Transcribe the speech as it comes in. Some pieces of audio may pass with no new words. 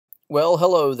Well,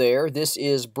 hello there. This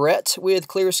is Brett with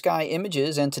Clear Sky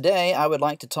Images, and today I would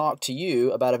like to talk to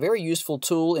you about a very useful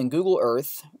tool in Google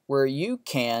Earth where you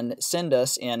can send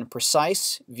us in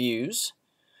precise views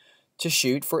to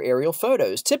shoot for aerial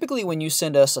photos. Typically, when you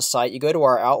send us a site, you go to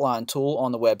our outline tool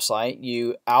on the website,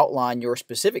 you outline your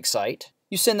specific site,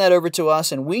 you send that over to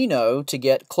us, and we know to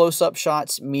get close-up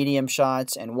shots, medium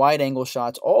shots, and wide-angle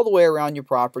shots all the way around your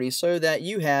property so that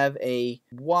you have a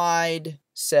wide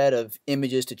set of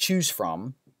images to choose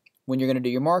from when you're going to do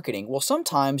your marketing. Well,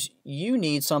 sometimes you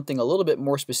need something a little bit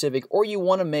more specific, or you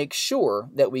want to make sure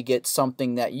that we get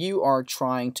something that you are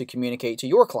trying to communicate to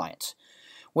your clients.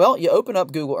 Well, you open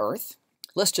up Google Earth.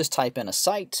 Let's just type in a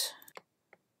site.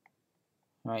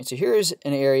 All right, so here's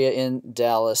an area in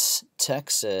Dallas,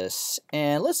 Texas.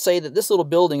 And let's say that this little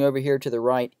building over here to the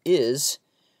right is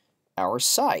our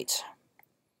site.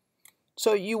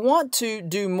 So you want to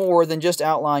do more than just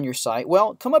outline your site.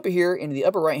 Well, come up here into the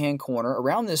upper right-hand corner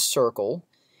around this circle,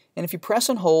 and if you press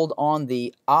and hold on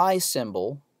the I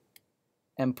symbol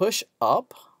and push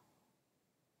up,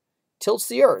 tilts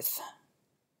the earth.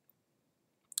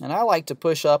 And I like to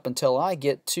push up until I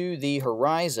get to the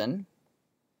horizon.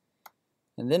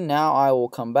 And then now I will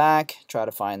come back, try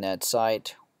to find that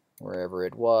site wherever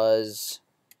it was.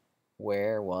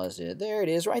 Where was it? There it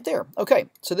is right there. Okay,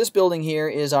 so this building here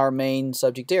is our main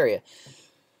subject area.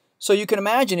 So you can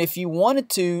imagine if you wanted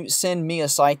to send me a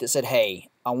site that said, hey,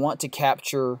 I want to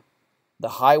capture the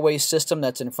highway system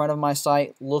that's in front of my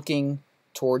site looking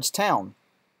towards town.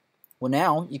 Well,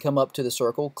 now you come up to the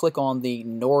circle, click on the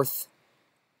north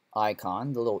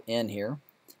icon, the little N here,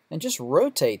 and just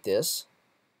rotate this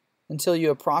until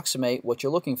you approximate what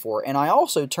you're looking for. And I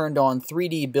also turned on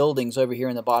 3D buildings over here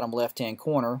in the bottom left-hand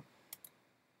corner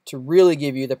to really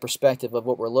give you the perspective of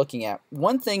what we're looking at.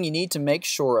 One thing you need to make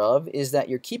sure of is that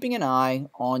you're keeping an eye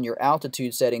on your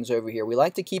altitude settings over here. We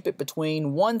like to keep it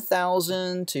between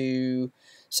 1,000 to,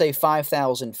 say,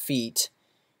 5,000 feet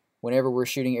whenever we're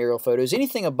shooting aerial photos.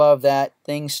 Anything above that,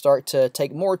 things start to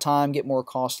take more time, get more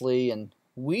costly, and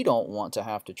we don't want to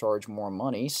have to charge more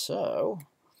money. So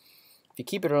if you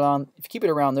keep it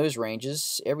around those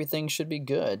ranges, everything should be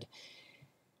good.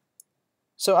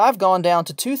 So I've gone down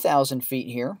to 2,000 feet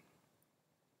here,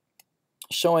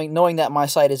 knowing that my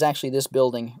site is actually this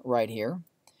building right here.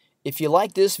 If you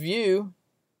like this view,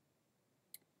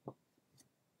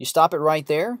 you stop it right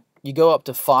there. You go up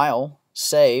to File,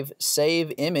 Save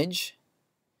Image.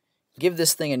 Give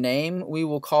this thing a name. We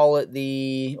will call it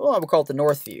we'll call it the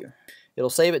North View. It'll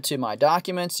save it to my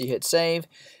documents. You hit Save,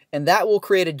 and that will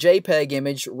create a JPEG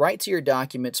image right to your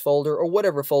documents folder or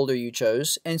whatever folder you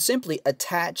chose, and simply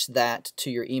attach that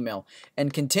to your email.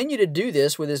 And continue to do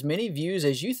this with as many views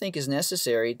as you think is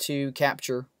necessary to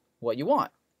capture what you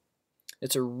want.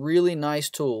 It's a really nice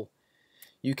tool.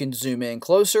 You can zoom in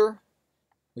closer,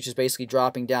 which is basically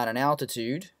dropping down in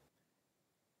altitude.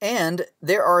 And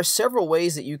there are several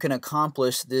ways that you can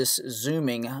accomplish this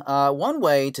zooming. One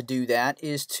way to do that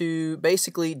is to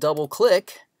basically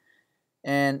double-click,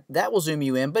 and that will zoom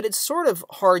you in, but it's sort of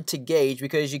hard to gauge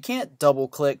because you can't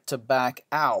double-click to back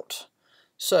out.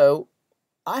 So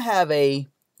I have a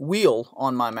wheel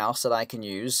on my mouse that I can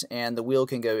use, and the wheel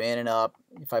can go in and up.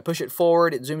 If I push it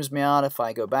forward, it zooms me out. If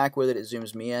I go back with it, it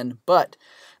zooms me in. But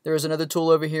there is another tool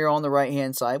over here on the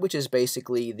right-hand side, which is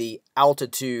basically the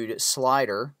altitude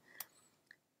slider.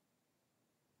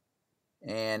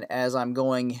 And as I'm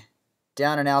going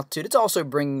down in altitude, it's also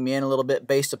bringing me in a little bit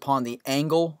based upon the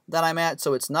angle that I'm at.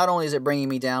 So it's not only is it bringing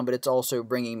me down, but it's also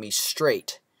bringing me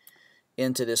straight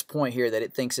into this point here that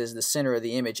it thinks is the center of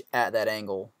the image at that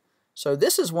angle. So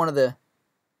this is one of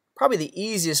probably the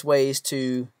easiest ways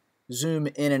to zoom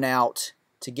in and out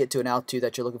to get to an altitude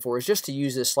that you're looking for, is just to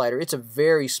use this slider. It's a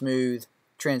very smooth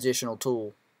transitional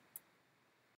tool.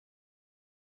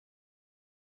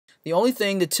 The only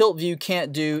thing the tilt view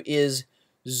can't do is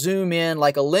zoom in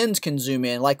like a lens can zoom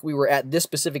in, like we were at this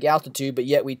specific altitude, but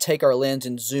yet we take our lens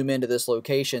and zoom into this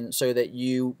location so that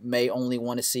you may only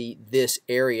want to see this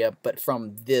area, but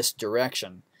from this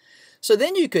direction. So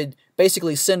then you could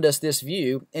basically send us this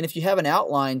view, and if you have an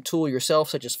outline tool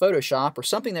yourself, such as Photoshop, or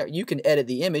something that you can edit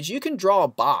the image, you can draw a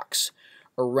box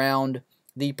around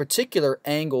the particular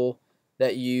angle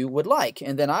that you would like.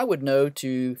 And then I would know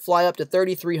to fly up to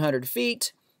 3,300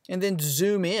 feet, and then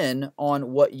zoom in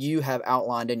on what you have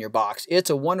outlined in your box. It's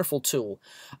a wonderful tool.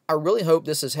 I really hope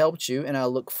this has helped you, and I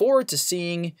look forward to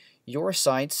seeing your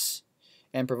sites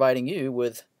and providing you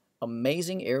with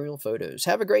amazing aerial photos.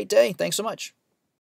 Have a great day. Thanks so much.